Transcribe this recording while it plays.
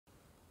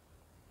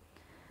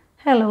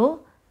Hello,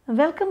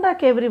 welcome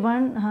back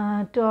everyone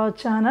to our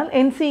channel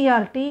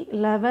NCERT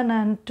 11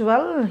 and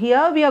 12.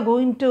 Here we are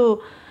going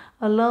to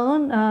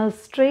learn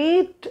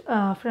straight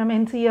from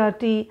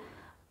NCERT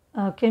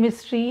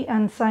chemistry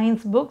and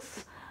science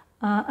books,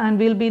 and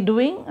we'll be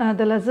doing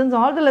the lessons,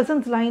 all the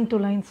lessons line to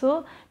line.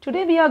 So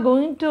today we are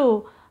going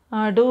to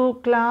do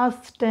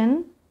class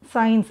 10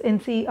 science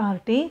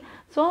NCERT.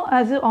 So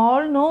as you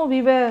all know, we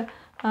have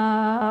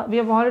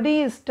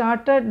already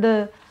started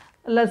the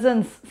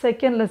lessons,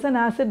 second lesson,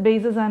 acid,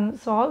 bases and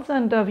salts,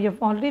 and we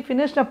have already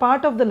finished a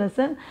part of the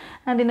lesson.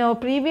 And in our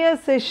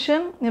previous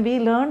session we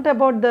learnt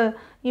about the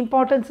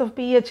importance of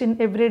pH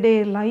in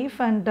everyday life,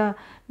 and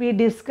we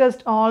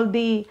discussed all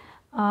the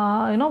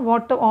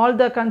all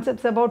the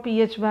concepts about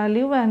pH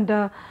value and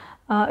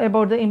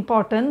about the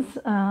importance,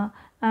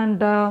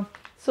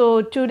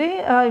 so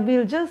today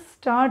we'll just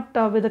start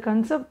with the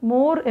concept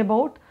more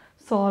about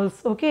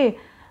salts. Okay.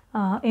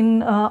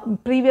 In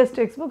previous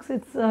textbooks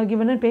it's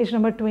given in page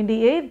number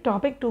 28,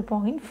 topic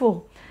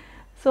 2.4.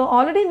 So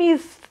already we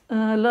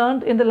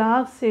learned in the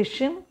last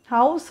session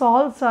how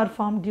salts are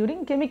formed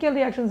during chemical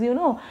reactions. You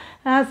know,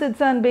 acids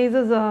and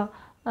bases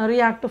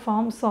react to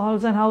form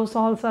salts, and how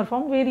salts are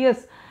formed,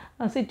 various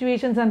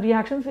situations and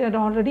reactions we had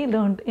already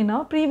learned in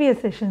our previous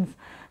sessions.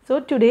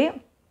 So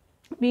today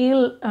we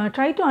will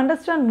try to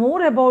understand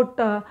more about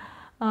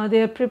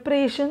their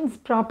preparations,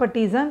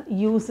 properties and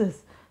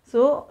uses.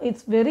 So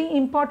it's very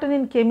important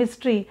in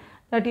chemistry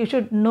that you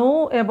should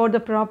know about the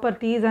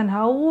properties and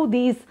how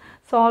these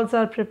salts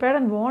are prepared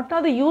and what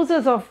are the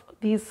uses of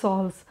these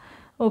salts.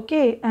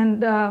 Okay,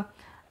 and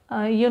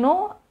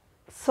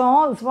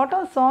salts, what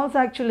are salts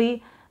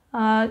actually?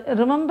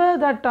 Remember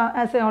that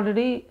as I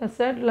already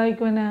said, like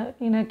when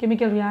in a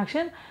chemical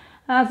reaction,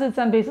 acids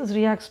and bases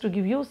reacts to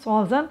give you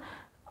salts, and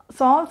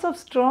salts of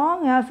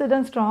strong acid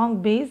and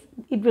strong base,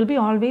 it will be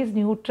always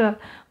neutral.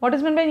 What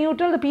is meant by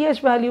neutral? The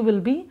pH value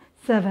will be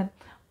 7.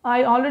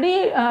 I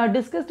already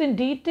discussed in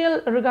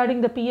detail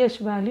regarding the pH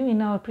value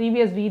in our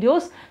previous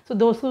videos. So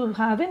those who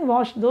haven't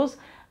watched those,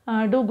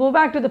 do go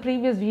back to the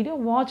previous video,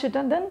 watch it,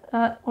 and then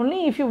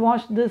only if you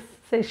watch this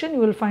session you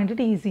will find it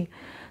easy.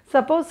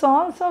 Suppose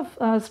salts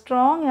of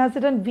strong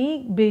acid and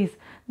weak base,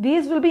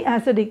 these will be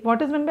acidic.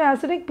 What is meant by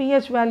acidic?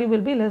 pH value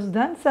will be less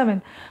than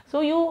 7.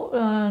 So you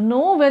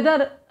know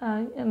whether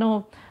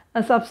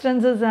a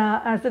substance is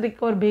acidic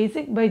or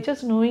basic by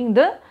just knowing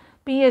the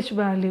pH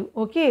value.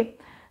 Okay.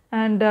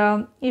 And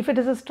if it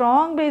is a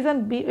strong base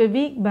and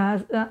weak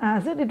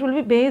acid, it will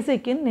be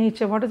basic in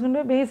nature. What is meant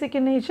by basic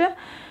in nature?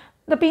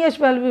 The pH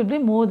value will be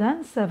more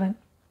than 7.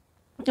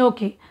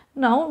 Okay,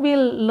 now we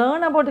will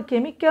learn about the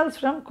chemicals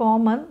from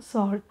common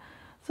salt.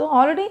 So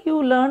already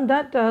you learned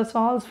that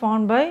salts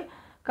formed by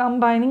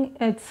combining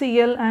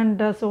HCl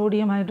and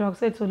sodium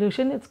hydroxide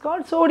solution. It's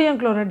called sodium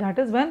chloride. That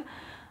is when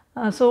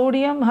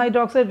sodium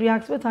hydroxide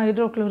reacts with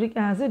hydrochloric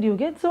acid, you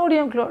get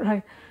sodium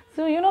chloride.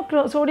 So you know,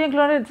 sodium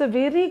chloride, it's a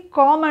very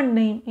common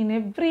name. In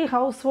every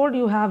household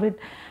you have it.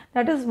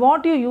 That is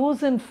what you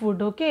use in food.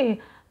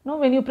 Okay,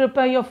 when you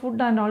prepare your food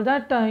and all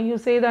that, you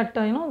say that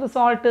the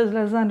salt is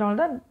less and all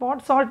that.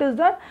 What salt is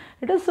that?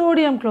 It is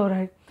sodium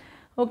chloride.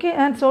 Okay,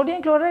 and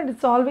sodium chloride,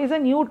 it's always a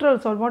neutral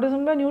salt. What is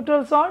meant by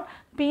neutral salt?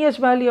 pH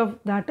value of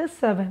that is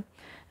 7.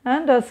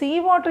 And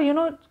seawater,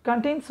 it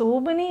contains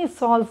so many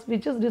salts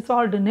which is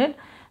dissolved in it,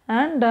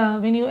 and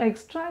when you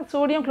extract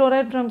sodium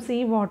chloride from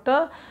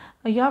seawater,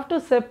 you have to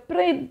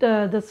separate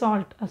the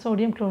salt,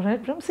 sodium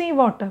chloride, from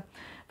seawater,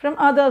 from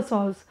other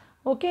salts.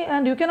 Okay,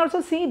 and you can also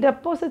see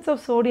deposits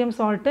of sodium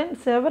salt in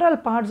several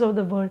parts of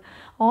the world.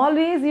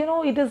 Always,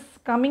 it is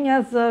coming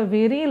as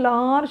very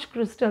large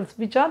crystals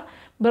which are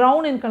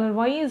brown in color.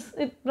 Why is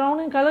it brown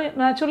in color?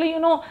 Naturally,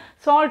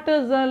 salt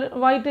is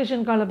whitish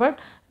in color, but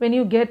when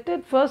you get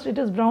it first, it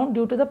is brown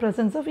due to the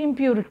presence of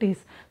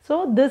impurities.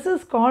 So this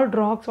is called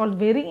rock salt.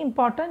 Very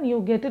important. You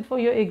get it for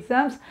your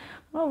exams.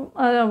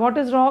 What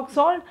is rock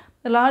salt?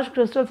 The large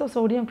crystals of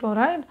sodium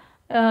chloride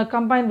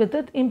combined with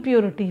it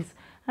impurities.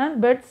 And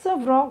beds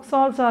of rock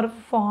salts are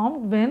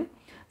formed when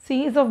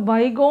seas of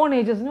bygone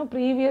ages,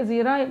 previous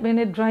era, when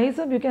it dries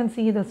up, you can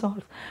see the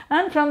salts.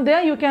 And from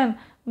there you can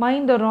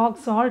mine the rock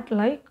salt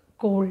like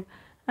coal.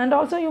 And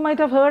also you might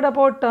have heard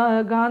about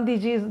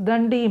Gandhiji's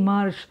Dandi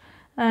March.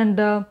 And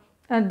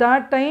at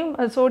that time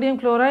sodium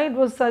chloride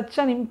was such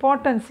an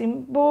important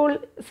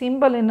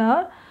symbol in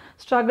our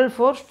struggle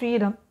for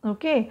freedom.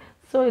 Okay.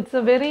 So it's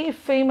a very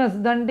famous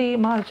Dandi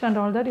March and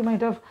all that. You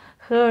might have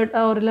heard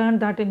or learned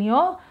that in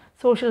your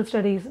social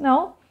studies.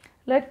 Now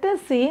let us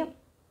see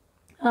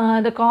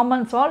the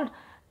common salt.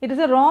 It is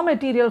a raw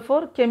material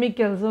for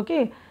chemicals.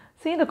 Okay.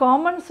 See, the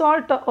common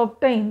salt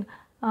obtained,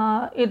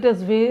 it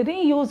is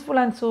very useful,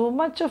 and so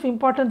much of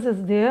importance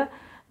is there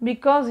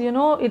because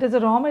it is a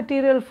raw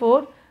material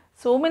for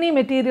so many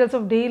materials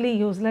of daily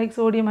use like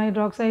sodium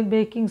hydroxide,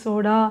 baking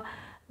soda,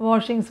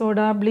 washing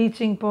soda,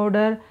 bleaching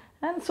powder,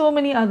 and so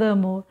many other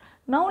more.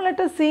 Now let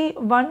us see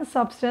one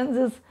substance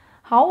is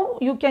how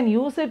you can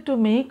use it to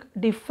make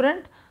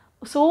different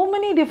so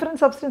many different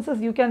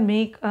substances you can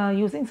make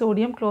using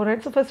sodium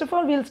chloride. So first of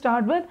all, we'll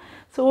start with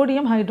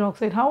sodium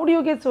hydroxide. How do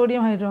you get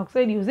sodium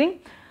hydroxide? Using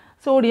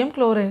sodium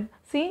chloride.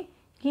 See,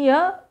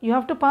 here you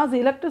have to pass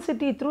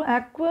electricity through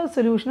aqueous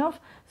solution of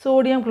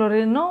sodium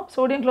chloride. No,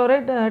 sodium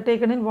chloride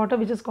taken in water,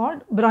 which is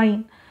called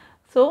brine.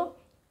 So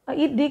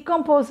it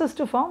decomposes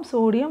to form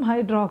sodium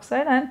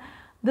hydroxide, and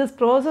this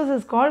process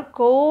is called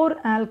core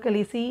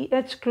alkali,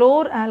 CH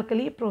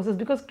chlor-alkali process,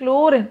 because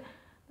chlorine,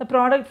 the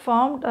product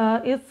formed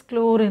is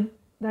chlorine.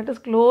 That is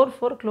chlor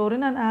for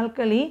chlorine and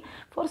alkali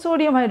for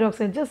sodium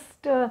hydroxide.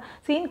 Just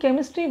see, in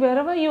chemistry,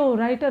 wherever you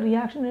write a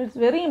reaction, it's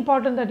very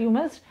important that you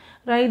must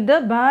write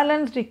the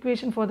balanced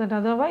equation for that.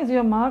 Otherwise,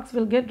 your marks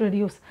will get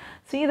reduced.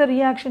 See the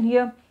reaction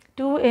here,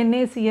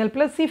 2NaCl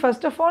plus. See,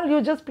 first of all,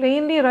 you just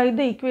plainly write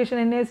the equation.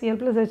 NaCl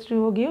plus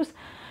H2O gives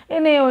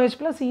NaOH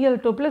plus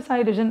Cl2 plus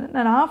hydrogen,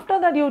 and after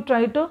that you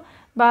try to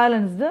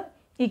balance the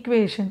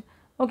equation.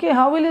 Okay,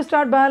 how will you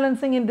start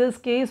balancing in this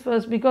case?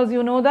 First, because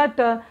you know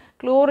that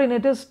chlorine,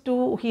 it is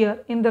 2 here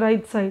in the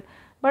right side,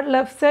 but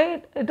left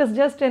side it is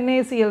just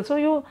NaCl. So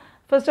you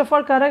first of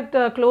all correct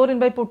chlorine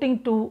by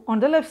putting 2 on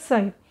the left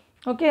side.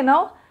 Okay,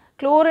 now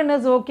chlorine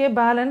is okay,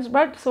 balanced,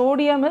 but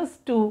sodium is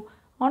 2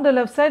 on the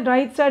left side.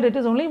 Right side it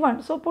is only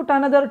 1, so put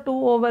another 2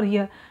 over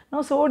here.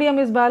 Now sodium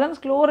is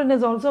balanced, chlorine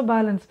is also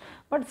balanced,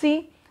 but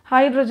see,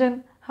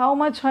 hydrogen, how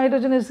much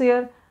hydrogen is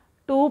here?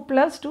 2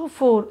 plus 2,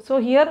 4. So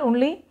here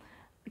only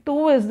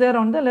 2 is there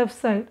on the left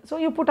side, so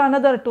you put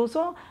another 2,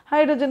 so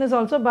hydrogen is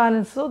also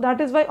balanced. So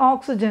that is why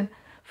oxygen,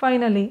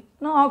 finally,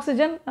 no,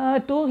 oxygen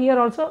 2 here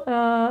also,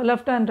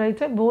 left and right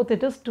side both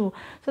it is 2.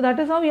 So that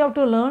is how you have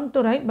to learn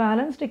to write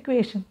balanced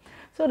equation.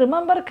 So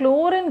remember,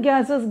 chlorine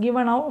gas is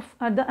given off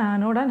at the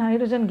anode and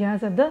hydrogen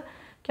gas at the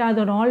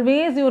cathode.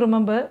 Always you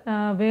remember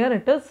where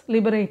it is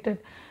liberated,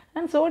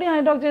 and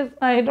sodium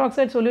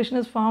hydroxide solution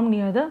is formed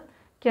near the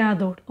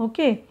cathode.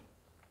 Okay,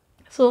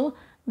 so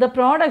the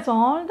products,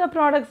 all the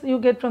products you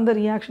get from the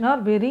reaction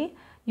are very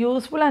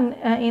useful, and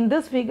in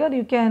this figure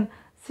you can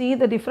see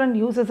the different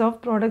uses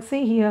of products.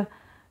 See here,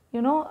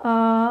 you know,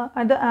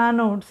 at the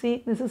anode,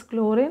 see, this is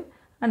chlorine,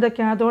 and the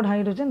cathode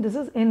hydrogen, this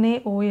is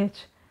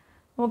NaOH.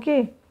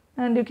 Okay,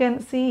 and you can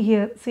see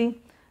here, see,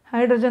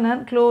 hydrogen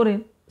and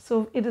chlorine.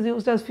 So it is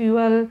used as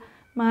fuel,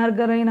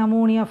 margarine,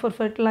 ammonia for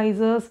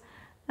fertilizers,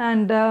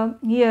 and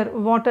here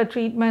water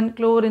treatment,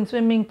 chlorine,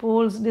 swimming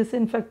pools,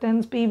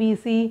 disinfectants,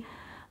 PVC,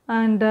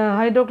 and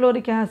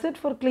hydrochloric acid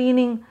for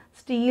cleaning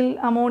steel,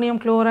 ammonium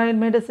chloride,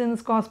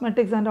 medicines,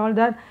 cosmetics and all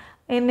that,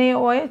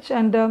 NaOH,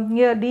 and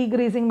here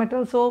degreasing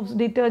metal, soaps,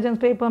 detergents,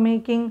 paper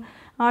making,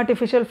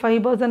 artificial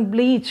fibers, and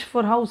bleach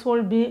for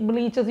household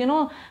bleaches, you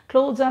know,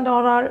 clothes and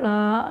all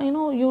are, you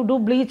know, you do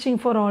bleaching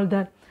for all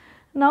that.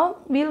 Now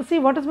we will see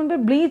what is meant by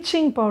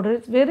bleaching powder.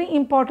 It's very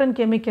important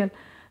chemical.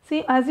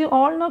 See, as you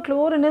all know,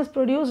 chlorine is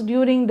produced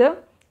during the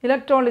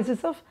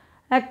electrolysis of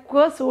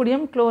aqueous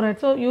sodium chloride.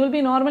 So you will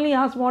be normally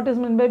asked what is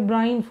meant by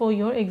brine for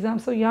your exam.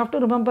 So you have to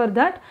remember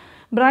that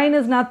brine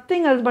is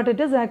nothing else but it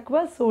is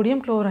aqueous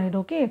sodium chloride.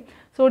 Okay,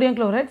 sodium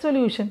chloride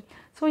solution.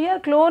 So here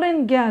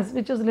chlorine gas,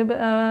 which is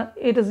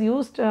it is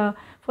used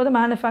for the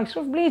manufacture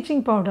of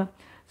bleaching powder.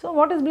 So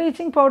what is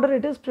bleaching powder?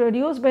 It is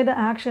produced by the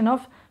action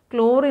of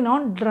chlorine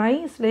on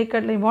dry slaked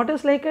lime. What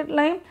is slaked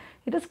lime?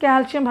 It is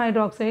calcium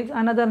hydroxide.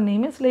 Another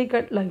name is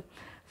slaked lime.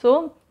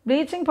 So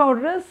bleaching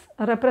powder is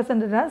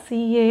represented as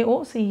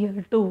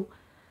CaOCl2.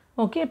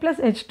 Okay, plus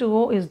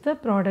H2O is the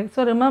product.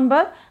 So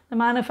remember the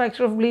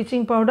manufacture of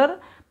bleaching powder.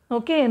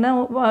 Okay,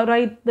 now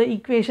write the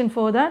equation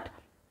for that,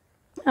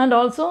 and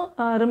also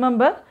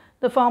remember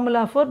the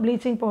formula for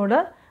bleaching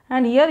powder,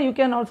 and here you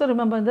can also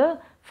remember the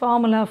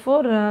formula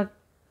for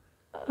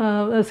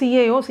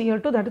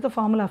CaOCl2, that is the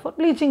formula for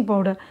bleaching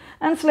powder,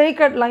 and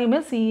slaked lime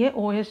is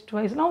CaOH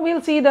twice. Now we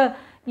will see the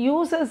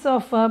uses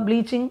of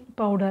bleaching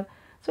powder.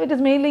 So it is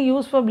mainly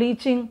used for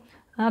bleaching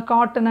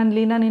cotton and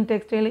linen in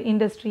textile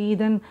industry,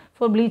 then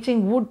for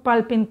bleaching wood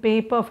pulp in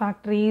paper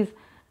factories,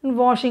 and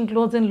washing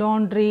clothes in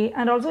laundry,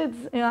 and also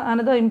it's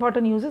another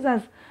important uses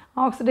as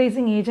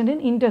oxidizing agent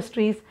in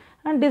industries,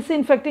 and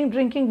disinfecting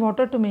drinking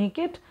water to make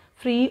it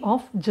free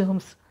of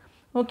germs.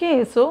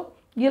 Okay, so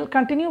we'll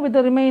continue with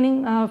the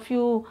remaining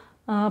few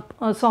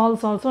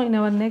salts also in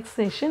our next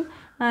session,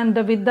 and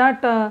with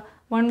that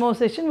one more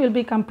session we'll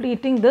be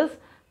completing this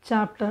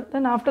chapter.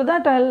 Then after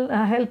that I'll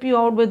help you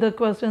out with the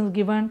questions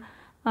given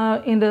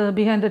in the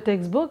behind the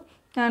textbook,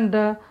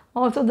 and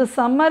also the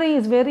summary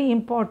is very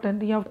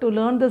important. You have to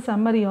learn the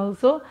summary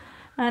also,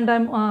 and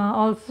I'm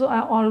also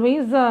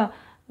always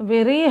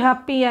very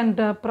happy and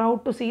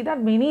proud to see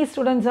that many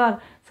students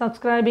are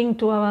subscribing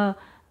to our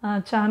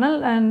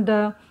channel,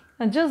 and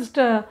just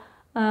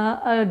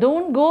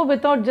don't go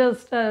without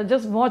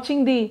just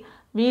watching the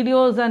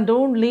videos, and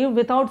don't leave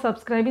without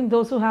subscribing.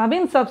 Those who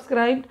haven't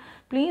subscribed,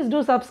 please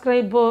do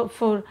subscribe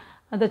for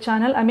the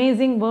channel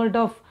Amazing World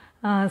of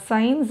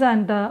Science,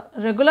 and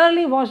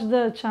regularly watch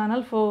the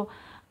channel, for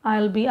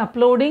I'll be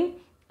uploading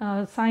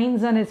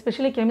science and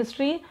especially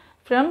chemistry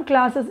from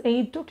classes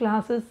 8 to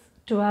classes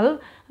 12,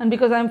 and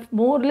because I'm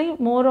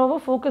moreover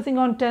focusing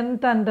on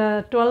 10th and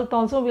 12th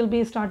also will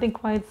be starting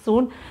quite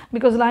soon,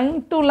 because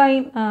line to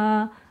line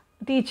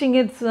teaching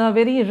it's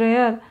very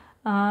rare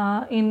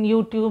in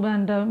YouTube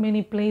and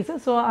many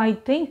places. So I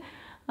think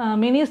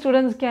many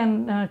students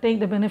can take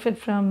the benefit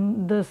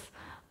from this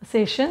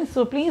session.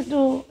 So please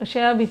do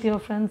share with your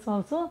friends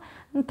also,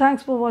 and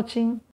thanks for watching.